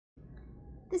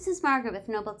This is Margaret with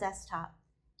Noble Desktop,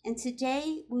 and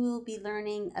today we will be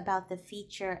learning about the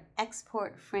feature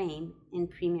Export Frame in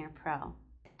Premiere Pro.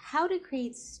 How to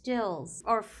create stills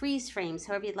or freeze frames,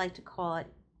 however you'd like to call it,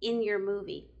 in your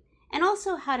movie. And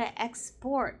also how to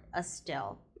export a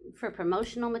still for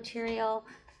promotional material,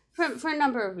 for a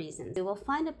number of reasons. We will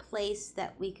find a place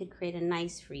that we could create a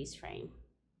nice freeze frame.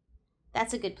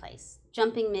 That's a good place.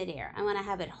 Jumping midair. I want to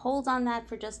have it hold on that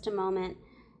for just a moment,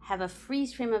 have a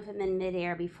freeze frame of him in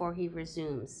midair before he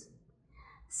resumes.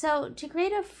 So to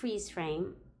create a freeze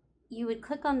frame, you would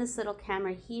click on this little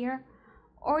camera here,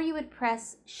 or you would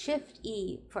press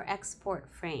Shift-E for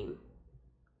export frame.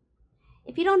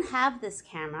 If you don't have this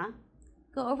camera,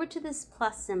 go over to this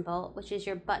plus symbol, which is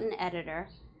your button editor,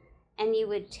 and you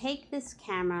would take this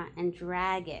camera and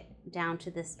drag it down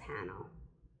to this panel.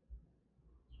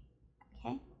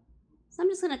 Okay, so I'm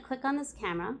just going to click on this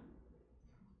camera.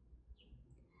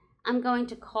 I'm going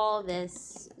to call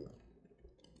this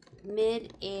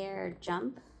mid-air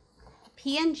jump.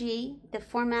 PNG, the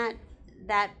format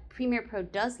that Premiere Pro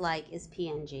does like is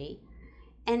PNG.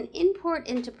 And import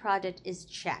into project is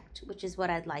checked, which is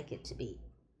what I'd like it to be.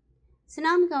 So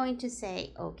now I'm going to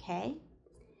say OK.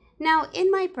 Now in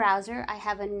my browser, I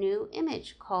have a new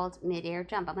image called mid-air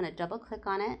jump. I'm going to double click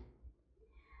on it.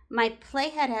 My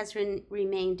playhead has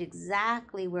remained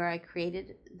exactly where I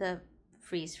created the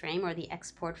freeze frame or the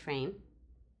export frame.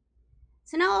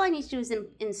 So now all I need to do is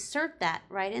insert that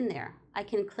right in there. I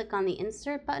can click on the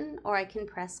insert button or I can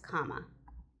press comma.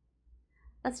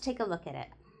 Let's take a look at it.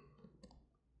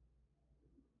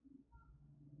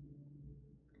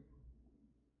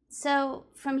 So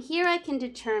from here I can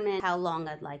determine how long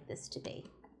I'd like this to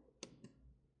be.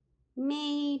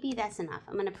 Maybe that's enough.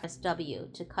 I'm going to press W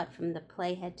to cut from the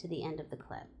playhead to the end of the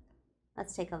clip.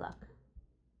 Let's take a look.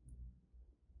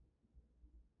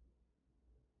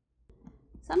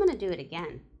 So I'm going to do it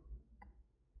again.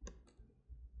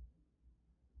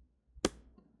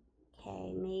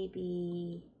 Okay,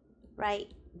 maybe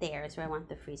right there is where I want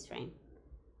the freeze frame.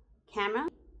 Camera,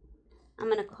 I'm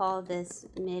going to call this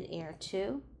mid-air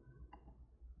 2.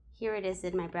 Here it is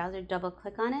in my browser, double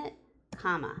click on it,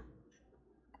 comma.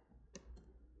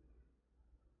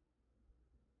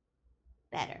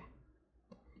 Better.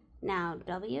 Now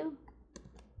W,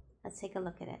 let's take a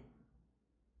look at it.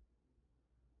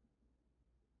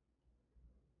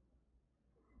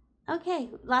 Okay,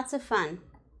 lots of fun.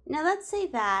 Now let's say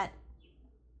that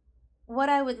what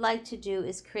I would like to do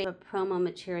is create a promo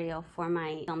material for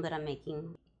my film that I'm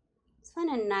making. Let's find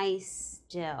a nice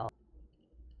still.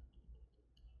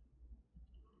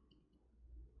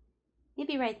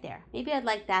 Maybe right there. Maybe I'd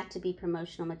like that to be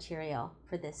promotional material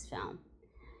for this film.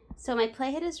 So my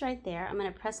playhead is right there. I'm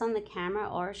going to press on the camera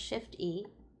or Shift-E.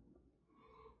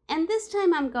 And this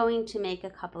time I'm going to make a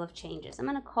couple of changes. I'm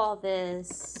going to call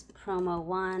this Promo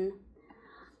 1.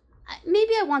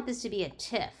 Maybe I want this to be a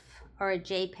TIFF or a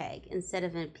JPEG instead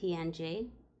of a PNG,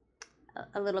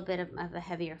 a little bit of a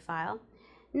heavier file.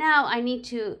 Now I need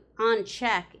to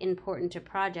uncheck import into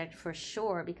project for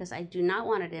sure because I do not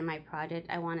want it in my project.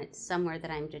 I want it somewhere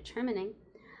that I'm determining.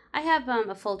 I have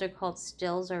a folder called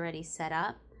stills already set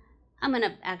up. I'm going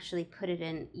to actually put it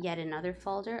in yet another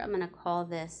folder. I'm going to call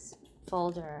this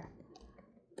folder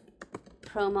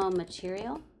promo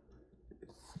material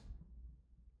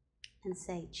and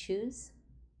say choose.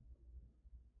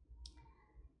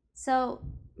 So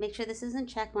make sure this isn't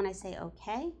checked when I say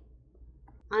OK.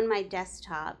 On my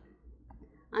desktop,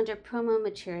 under promo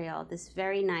material, this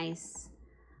very nice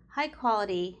high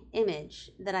quality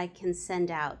image that I can send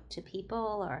out to people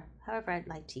or however I'd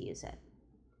like to use it.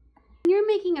 When you're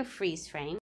making a freeze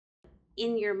frame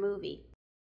in your movie,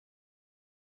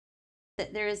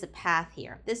 there is a path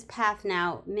here. This path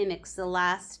now mimics the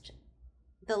last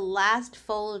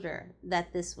folder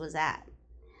that this was at.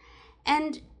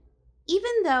 And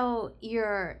even though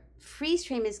your freeze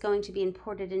frame is going to be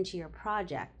imported into your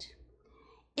project,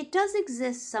 it does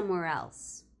exist somewhere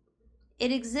else.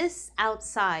 It exists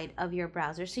outside of your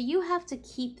browser. So you have to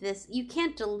keep this. You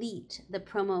can't delete the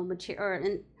promo material. Or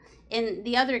in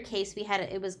the other case,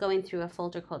 it was going through a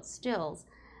folder called stills.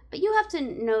 But you have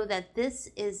to know that this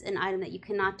is an item that you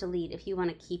cannot delete if you want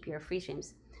to keep your freeze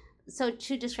frames. So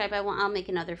to describe, I'll make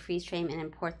another freeze frame and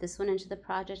import this one into the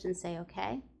project and say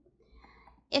OK.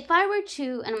 If I were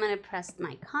to, and I'm going to press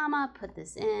my comma, put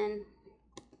this in.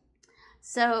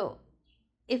 So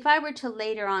if I were to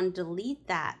later on delete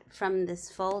that from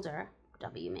this folder,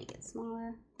 W, make it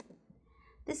smaller,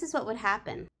 this is what would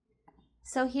happen.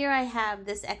 So here I have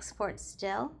this export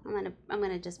still. I'm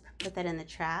going to just put that in the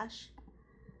trash.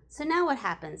 So now what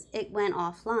happens? It went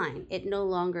offline. It no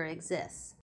longer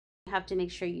exists. You have to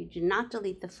make sure you do not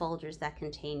delete the folders that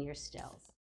contain your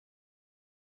stills.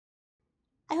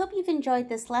 I hope you've enjoyed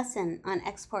this lesson on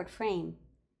Export Frame.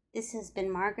 This has been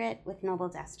Margaret with Noble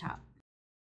Desktop.